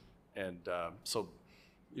them. And so,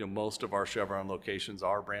 most of our Chevron locations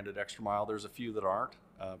are branded ExtraMile. There's a few that aren't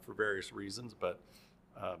for various reasons, but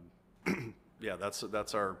yeah,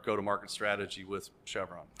 that's our go-to-market strategy with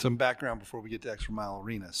Chevron. Some background before we get to ExtraMile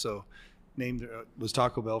Arena. So named was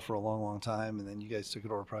Taco Bell for a long, long time, and then you guys took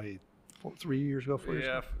it over probably 4 years ago.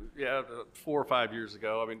 4 or 5 years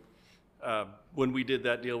ago. I mean, when we did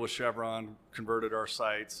that deal with Chevron, converted our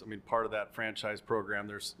sites. I mean, part of that franchise program,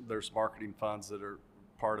 there's marketing funds that are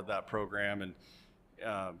part of that program, and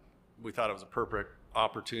we thought it was a perfect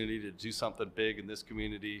opportunity to do something big in this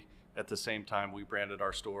community. At the same time, we branded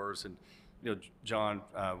our stores, and John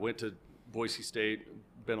went to Boise State,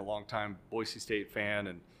 been a long time Boise State fan,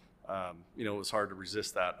 and it was hard to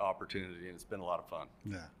resist that opportunity, and it's been a lot of fun.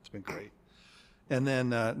 Yeah, it's been great. And then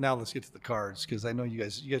now let's get to the cards, because I know you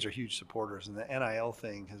guys are huge supporters, and the NIL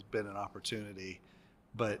thing has been an opportunity,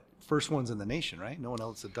 but first ones in the nation, right? No one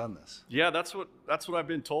else has done this. Yeah, that's what I've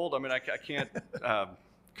been told. I mean, I can't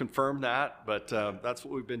confirm that, but that's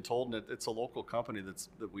what we've been told, and it's a local company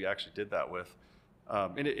that we actually did that with.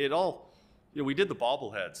 And it all, we did the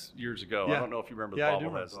bobbleheads years ago. Yeah. I don't know if you remember the I do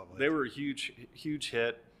remember bobbleheads. bobbleheads. They were a huge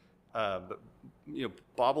hit. But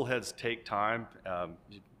bobbleheads take time.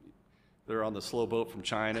 They're on the slow boat from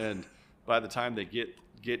China, and by the time they get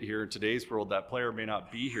here in today's world, that player may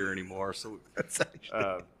not be here anymore. So,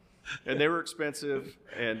 and they were expensive,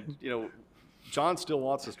 and John still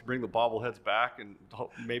wants us to bring the bobbleheads back, and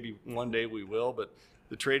maybe one day we will. But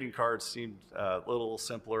the trading cards seemed a little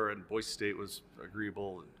simpler, and Boise State was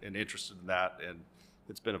agreeable and interested in that, and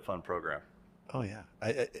it's been a fun program. Oh yeah,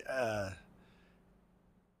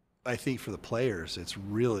 I think for the players, it's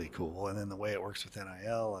really cool. And then the way it works with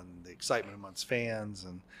NIL and the excitement amongst fans.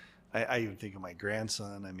 And I even think of my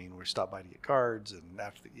grandson. I mean, we stopped by to get cards, and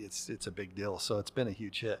after it's a big deal. So it's been a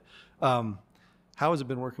huge hit. How has it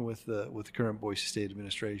been working with the current Boise State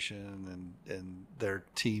administration and their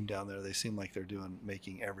team down there? They seem like they're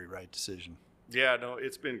making every right decision. Yeah, no,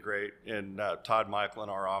 it's been great. And Todd Michael in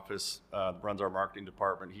our office runs our marketing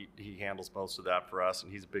department. He handles most of that for us,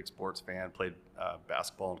 and he's a big sports fan. Played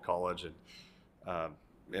basketball in college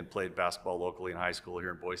and played basketball locally in high school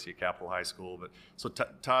here in Boise at Capitol High School. But so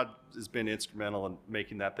Todd has been instrumental in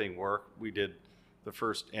making that thing work. We did the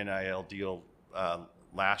first NIL deal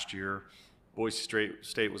last year. Boise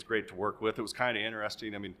State was great to work with. It was kind of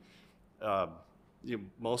interesting. I mean,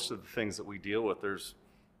 most of the things that we deal with, there's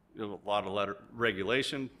a lot of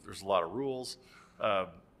regulation. There's a lot of rules.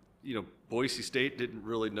 Boise State didn't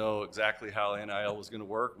really know exactly how NIL was going to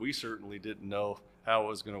work. We certainly didn't know how it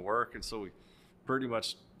was going to work, and so we pretty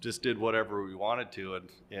much just did whatever we wanted to.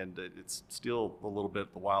 And it's still a little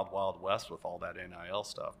bit the wild, wild west with all that NIL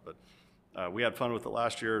stuff. But we had fun with it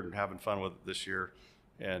last year and having fun with it this year.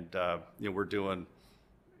 And we're doing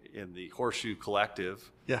in the Horseshoe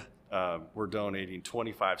Collective. Yeah. We're donating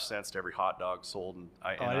 25 cents to every hot dog sold in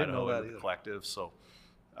Idaho in the collective. So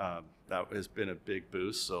that has been a big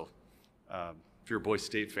boost. So if you're a Boise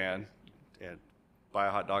State fan and buy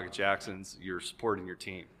a hot dog at Jackson's, you're supporting your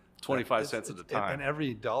team. 25 cents at a time. And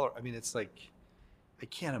every dollar, I mean, it's like, I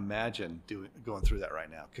can't imagine going through that right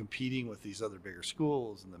now, competing with these other bigger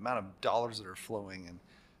schools and the amount of dollars that are flowing. And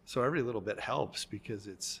so every little bit helps, because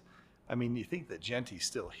you think that Genty's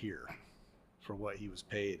still here for what he was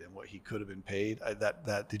paid and what he could have been paid.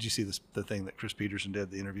 Did you see the thing that Chris Peterson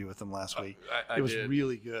did, the interview with him last week? It was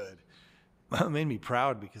really good. It made me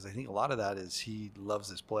proud, because I think a lot of that is he loves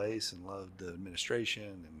this place and loved the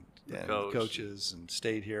administration and coaches and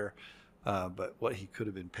stayed here. But what he could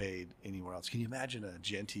have been paid anywhere else. Can you imagine a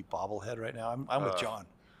Genty bobblehead right now? I'm with John.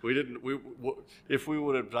 If we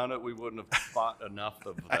would have done it, we wouldn't have bought enough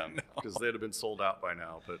of them, because they'd have been sold out by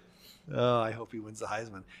now. But I hope he wins the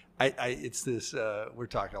Heisman. It's this we were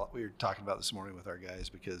talking about this morning with our guys,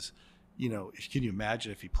 because can you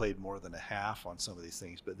imagine if he played more than a half on some of these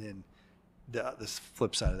things? But then the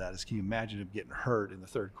flip side of that is, can you imagine him getting hurt in the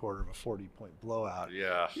third quarter of a 40-point blowout?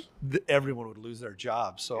 Yeah, everyone would lose their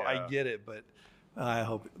job. So yeah. I get it, but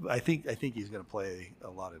I think he's going to play a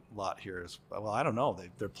lot here as well. I don't know.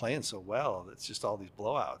 They're playing so well. It's just all these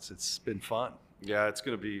blowouts. It's been fun. Yeah,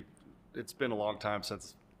 it's been a long time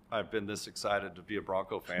since I've been this excited to be a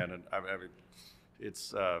Bronco fan, and I mean,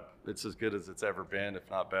 it's as good as it's ever been, if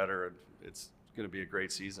not better. And it's going to be a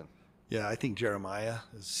great season. Yeah, I think Jeremiah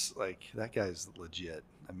is that guy's legit.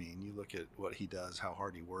 I mean, you look at what he does, how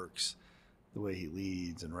hard he works, the way he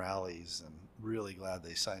leads and rallies, and really glad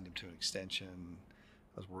they signed him to an extension.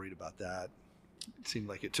 I was worried about that. it seemed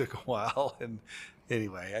like it took a while. And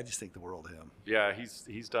anyway, I just think the world of him. Yeah,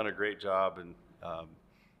 he's done a great job, and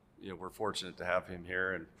we're fortunate to have him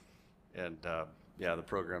here, and yeah, the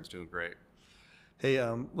program's doing great. Hey,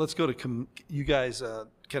 let's go to you guys.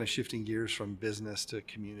 Kind of shifting gears from business to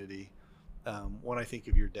community. When I think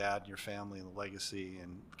of your dad and your family and the legacy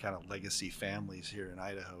and kind of legacy families here in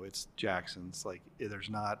Idaho, it's Jackson's. Like there's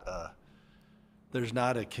not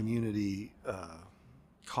a community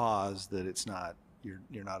cause that it's not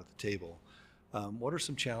you're not at the table. What are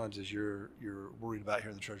some challenges you're worried about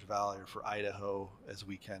here in the Treasure Valley or for Idaho as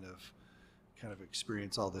we kind of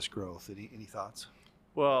experience all this growth? Any thoughts?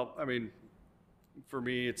 Well, I mean, for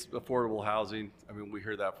me, it's affordable housing. I mean, we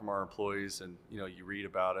hear that from our employees, and you read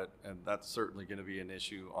about it, and that's certainly going to be an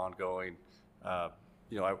issue ongoing. I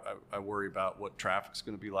worry about what traffic's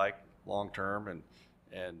going to be like long term,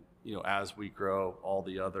 and as we grow, all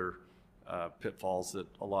the other pitfalls that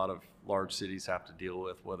a lot of large cities have to deal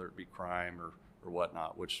with, whether it be crime or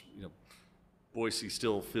whatnot. Which Boise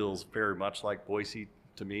still feels very much like Boise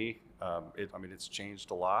to me. It's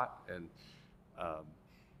changed a lot, and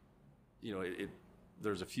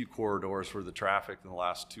there's a few corridors where the traffic in the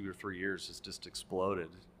last 2 or 3 years has just exploded,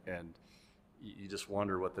 and you just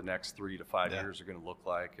wonder what the next 3 to 5 years are going to look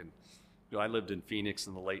like. And I lived in Phoenix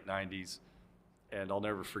in the late 90s, and I'll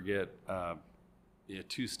never forget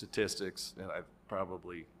 2 statistics. And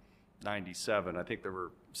probably 97. I think there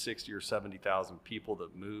were 60 or 70,000 people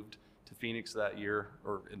that moved to Phoenix that year,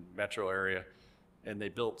 or in the metro area, and they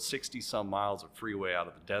built 60 some miles of freeway out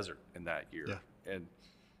of the desert in that year. Yeah. And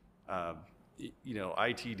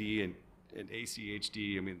ITD and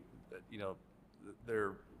ACHD, I mean,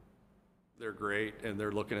 they're great, and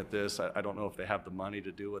they're looking at this. I don't know if they have the money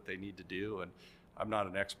to do what they need to do, and I'm not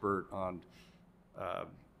an expert on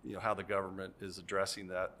how the government is addressing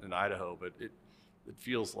that in Idaho, but it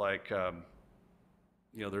feels like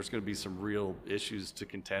there's going to be some real issues to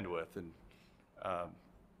contend with, and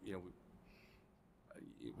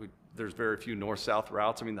there's very few north-south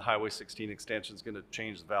routes. I mean, the Highway 16 extension is going to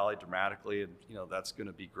change the valley dramatically, and that's going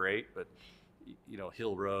to be great. But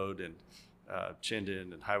Hill Road and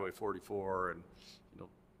Chinden and Highway 44, and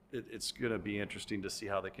it's going to be interesting to see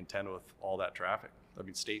how they contend with all that traffic. I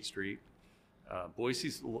mean, State Street,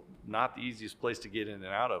 Boise's not the easiest place to get in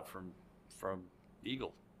and out of from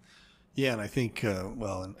Eagle. Yeah, and I think,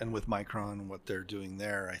 and with Micron and what they're doing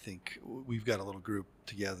there, I think we've got a little group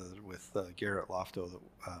together with Garrett Lofto that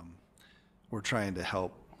we're trying to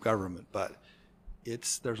help government, but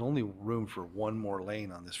there's only room for one more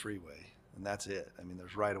lane on this freeway, and that's it. I mean,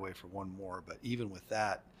 there's right away for one more, but even with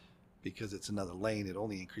that, because it's another lane, it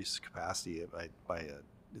only increases capacity by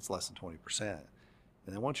it's less than 20%. And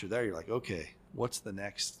then once you're there, you're like, okay, what's the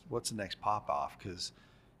next pop off? Because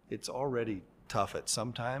it's already tough at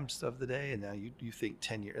some times of the day, and now you think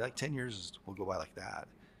 10 years will go by like that,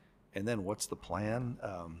 and then what's the plan?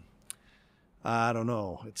 I don't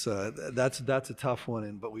know. It's that's a tough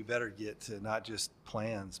one, but we better get to not just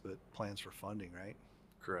plans, but plans for funding, right?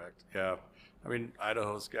 Correct. Yeah. I mean,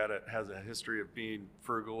 Idaho's has a history of being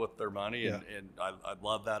frugal with their money, and I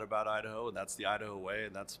love that about Idaho, and that's the Idaho way,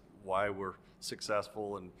 and that's why we're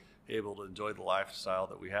successful and able to enjoy the lifestyle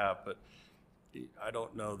that we have. But I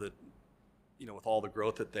don't know that with all the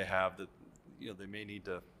growth that they have, that they may need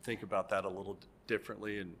to think about that a little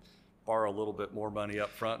differently and borrow a little bit more money up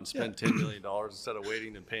front and spend $10 million instead of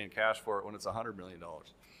waiting and paying cash for it when it's $100 million.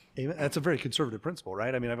 That's a very conservative principle,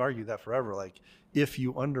 right? I mean, I've argued that forever. Like, if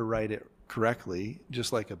you underwrite it correctly,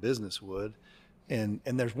 just like a business would, and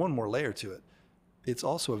there's one more layer to it, it's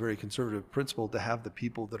also a very conservative principle to have the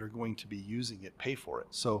people that are going to be using it pay for it.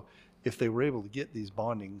 So if they were able to get these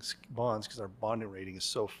bonds, because our bonding rating is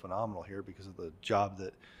so phenomenal here because of the job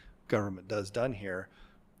that government does done here,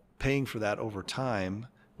 paying for that over time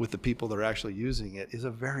with the people that are actually using it is a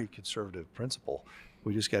very conservative principle.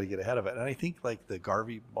 We just got to get ahead of it. And I think like the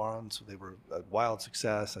Garvey bonds, they were a wild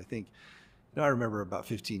success. I think, I remember about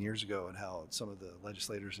 15 years ago and how some of the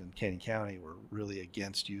legislators in Canyon County were really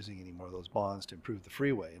against using any more of those bonds to improve the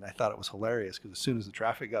freeway. And I thought it was hilarious because as soon as the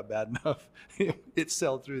traffic got bad enough, it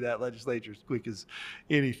sailed through that legislature as quick as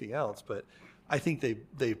anything else. But I think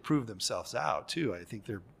they've proved themselves out too. I think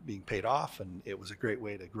they're being paid off, and it was a great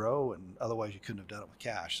way to grow, and otherwise you couldn't have done it with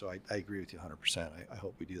cash. So I agree with you 100%. I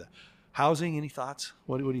hope we do that. Housing, any thoughts?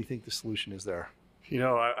 What do you think the solution is there?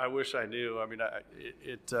 I wish I knew. I mean,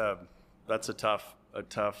 that's a tough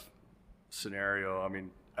scenario. I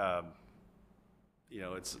mean,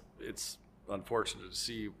 it's unfortunate to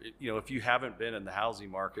see, if you haven't been in the housing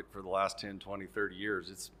market for the last 10, 20, 30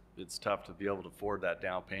 years, it's tough to be able to afford that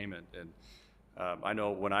down payment. And I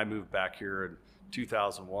know when I moved back here in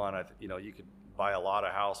 2001, you could buy a lot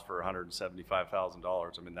of house for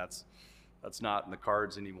 $175,000. I mean, that's not in the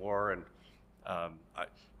cards anymore. And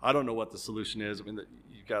I don't know what the solution is. I mean,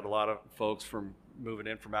 you've got a lot of folks from moving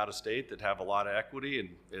in from out of state that have a lot of equity, and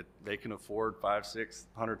they can afford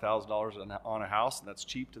 $500,000-$600,000 on a house, and that's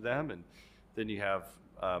cheap to them. And then you have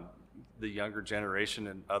the younger generation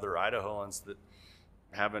and other Idahoans that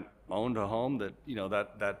haven't owned a home that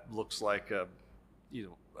looks like an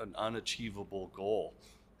unachievable goal,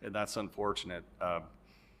 and that's unfortunate.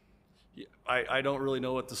 I don't really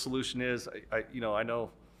know what the solution is. I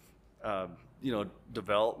know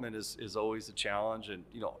development is always a challenge, and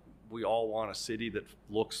we all want a city that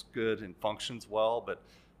looks good and functions well, but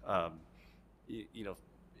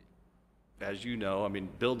as you know, I mean,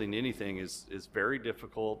 building anything is very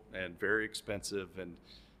difficult and very expensive, and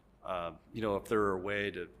if there were a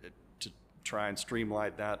way to try and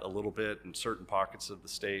streamline that a little bit in certain pockets of the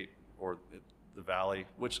state or the valley,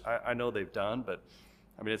 which I know they've done, but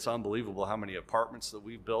I mean, it's unbelievable how many apartments that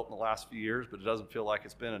we've built in the last few years, but it doesn't feel like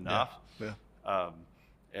it's been enough. Yeah.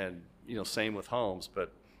 And same with homes,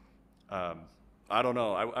 but I don't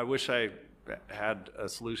know. I wish I had a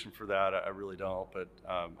solution for that. I really don't, but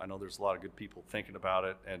I know there's a lot of good people thinking about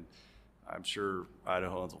it, and I'm sure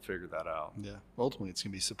Idahoans will figure that out. Yeah. Ultimately, it's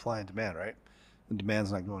going to be supply and demand, right? And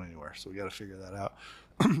demand's not going anywhere, so we got to figure that out.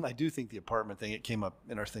 I do think the apartment thing, it came up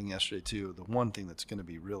in our thing yesterday too. The one thing that's going to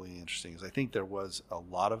be really interesting is I think there was a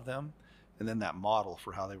lot of them, and then that model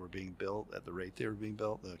for how they were being built at the rate they were being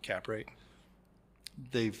built, the cap rate,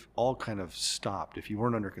 they've all kind of stopped. If you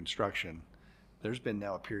weren't under construction, there's been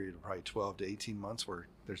now a period of probably 12 to 18 months where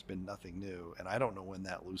there's been nothing new, and I don't know when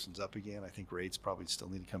that loosens up again. I think rates probably still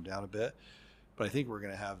need to come down a bit. But I think we're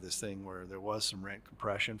going to have this thing where there was some rent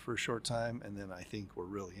compression for a short time, and then I think we're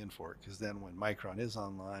really in for it, because then when Micron is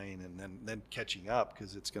online and then catching up,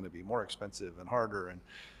 because it's going to be more expensive and harder. And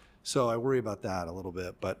so I worry about that a little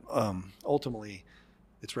bit. But ultimately,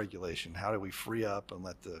 it's regulation. How do we free up and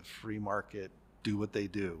let the free market do what they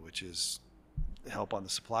do, which is help on the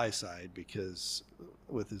supply side? Because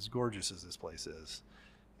with as gorgeous as this place is,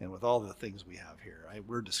 and with all the things we have here,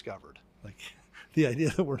 we're discovered. Like the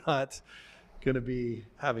idea that we're not going to be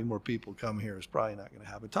having more people come here is probably not going to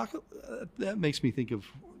happen. That makes me think of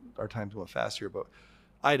our time's going fast here, but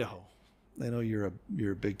Idaho. I know you're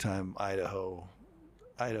a big time Idaho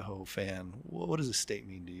fan. What does the state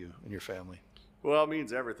mean to you and your family? Well, it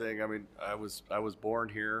means everything. I mean, I was born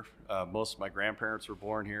here. Most of my grandparents were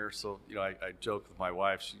born here, so I joke with my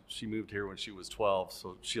wife. She moved here when she was 12,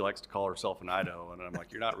 so she likes to call herself an Idaho, and I'm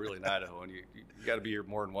like, you're not really an Idaho, and you got to be here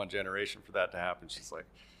more than one generation for that to happen. She's like,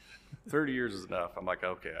 30 years is enough. I'm like,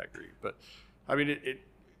 okay, I agree. But I mean,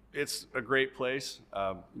 it's a great place.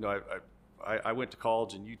 I went to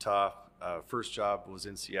college in Utah. First job was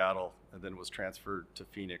in Seattle, and then was transferred to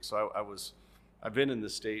Phoenix. So I've been in the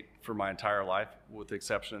state for my entire life, with the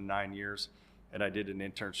exception of 9 years. And I did an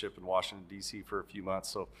internship in Washington, D.C. for a few months.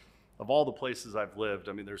 So of all the places I've lived,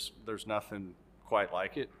 I mean, there's nothing quite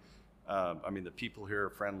like it. I mean, the people here are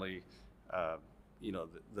friendly.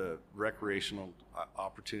 The recreational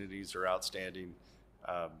opportunities are outstanding.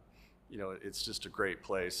 It's just a great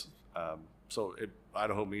place. So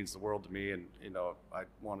Idaho means the world to me, and I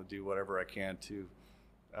want to do whatever I can to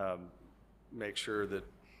make sure that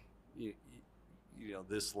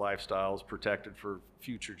this lifestyle is protected for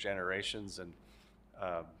future generations. And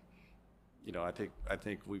I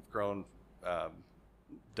think we've grown,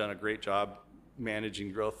 done a great job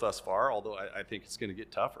managing growth thus far, although I think it's going to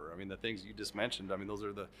get tougher. I mean, the things you just mentioned, I mean, those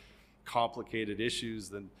are the complicated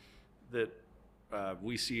issues that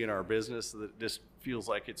we see in our business, that just feels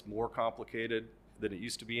like it's more complicated than it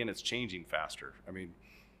used to be, and it's changing faster. I mean,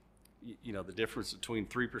 the difference between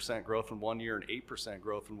 3% growth in 1 year and 8%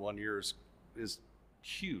 growth in 1 year is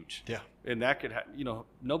huge. Yeah. And that could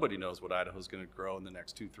nobody knows what Idaho's going to grow in the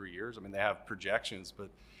next 2-3 years. I mean, they have projections, but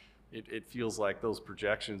it feels like those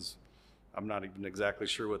projections, I'm not even exactly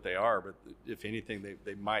sure what they are, but if anything,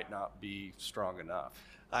 they might not be strong enough.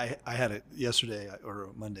 I had it yesterday or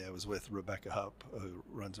Monday. I was with Rebecca Hupp, who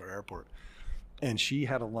runs our airport, and she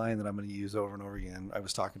had a line that I'm going to use over and over again. I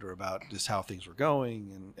was talking to her about just how things were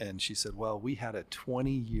going, and she said, well, we had a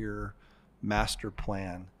 20-year master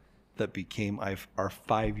plan that became our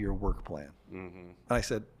 5-year work plan. Mm-hmm. And I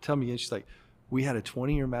said, tell me again. She's like, we had a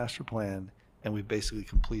 20-year master plan, and we basically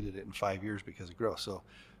completed it in 5 years because of growth. So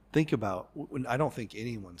think about, I don't think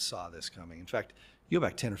anyone saw this coming. In fact, you go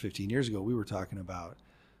back 10 or 15 years ago, we were talking about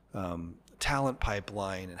talent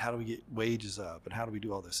pipeline and how do we get wages up and how do we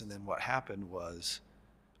do all this. And then what happened was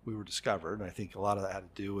we were discovered, and I think a lot of that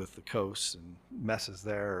had to do with the coasts and messes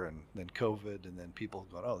there, and then COVID, and then people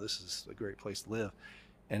going, oh, this is a great place to live.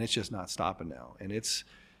 and it's just not stopping now. And it's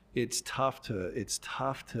tough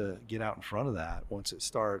to get out in front of that once it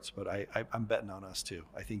starts. But I'm betting on us too.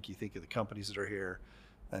 I think you think of the companies that are here,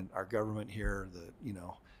 and our government here.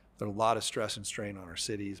 There's a lot of stress and strain on our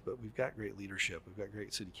cities, but we've got great leadership. We've got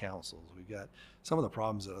great city councils. We've got some of the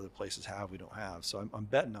problems that other places have, we don't have. So I'm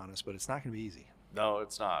betting on us, but it's not going to be easy. No,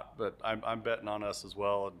 it's not. But I'm betting on us as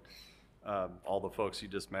well. And all the folks you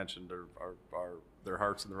just mentioned are their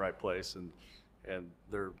hearts in the right place, and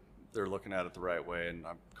they're looking at it the right way. And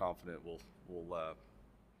I'm confident we'll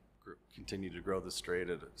continue to grow the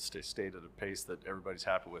state at a pace that everybody's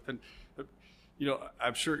happy with. And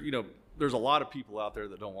I'm sure there's a lot of people out there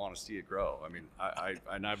that don't want to see it grow. I mean,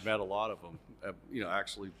 I've met a lot of them.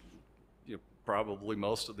 Actually, probably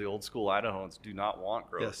most of the old school Idahoans do not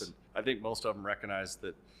want growth. Yes. And I think most of them recognize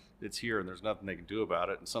that it's here and there's nothing they can do about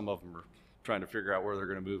it. And some of them are trying to figure out where they're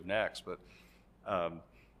going to move next. But,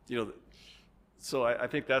 so I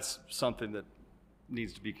think that's something that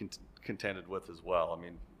needs to be contended with as well. I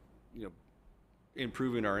mean,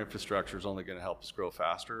 improving our infrastructure is only going to help us grow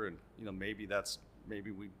faster. And,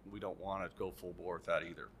 maybe we don't want to go full bore with that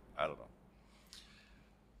either. I don't know.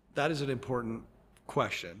 That is an important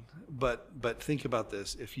question, but think about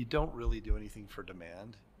this. If you don't really do anything for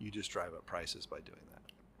demand, you just drive up prices by doing that,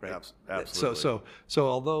 right? Absolutely. So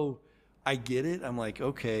although I get it, I'm like,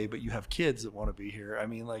 okay, but you have kids that want to be here. I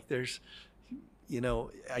mean, like there's,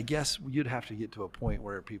 I guess you'd have to get to a point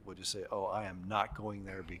where people would just say, oh, I am not going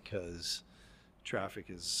there because traffic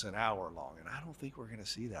is an hour long, and I don't think we're going to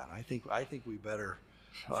see that. I think we better.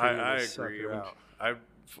 I agree.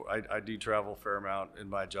 I do travel a fair amount in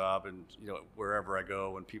my job, and wherever I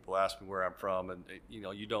go, when people ask me where I'm from, and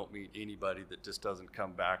you don't meet anybody that just doesn't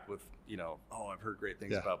come back with oh, I've heard great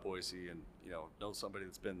things about Boise, and know somebody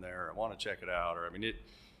that's been there, I want to check it out, or I mean it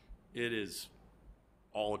is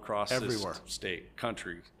all across everywhere, this state,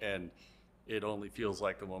 country, and it only feels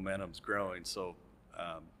like the momentum's growing. So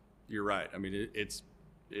you're right. I mean it's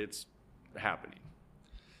happening.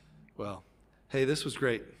 Well, hey, this was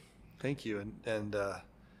great. Thank you, and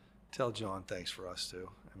tell John thanks for us too.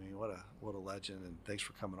 I mean, what a legend, and thanks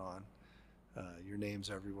for coming on. Your name's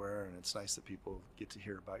everywhere, and it's nice that people get to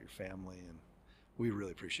hear about your family, and we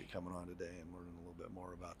really appreciate coming on today and learning a little bit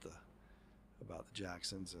more about the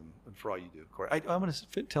Jacksons and for all you do, Cory. I'm going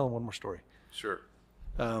to tell one more story. Sure.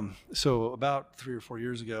 So about 3 or 4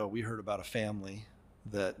 years ago, we heard about a family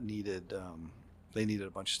that needed a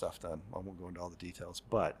bunch of stuff done. I won't go into all the details,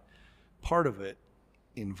 but part of it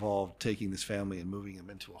involved taking this family and moving them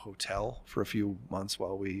into a hotel for a few months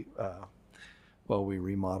while we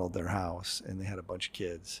remodeled their house, and they had a bunch of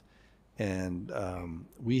kids, and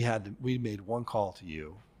we made one call to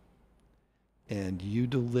you, and you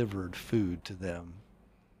delivered food to them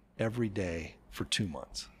every day for 2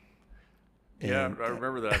 months. Yeah, I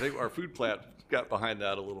remember that. I think our food plant got behind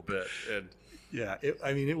that a little bit, and yeah,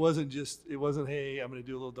 it wasn't, hey, I'm going to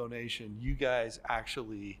do a little donation. You guys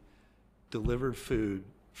actually delivered food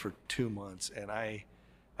for 2 months, and I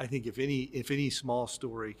think if any small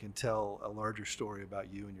story can tell a larger story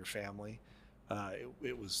about you and your family,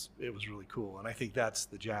 it was really cool. And I think that's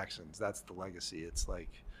the Jacksons. That's the legacy. It's like,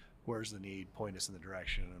 where's the need? Point us in the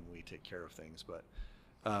direction, and we take care of things. But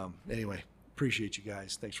anyway, appreciate you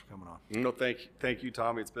guys. Thanks for coming on. No, thank you,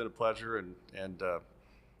 Tommy. It's been a pleasure, and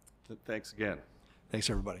thanks again. Thanks,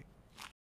 everybody.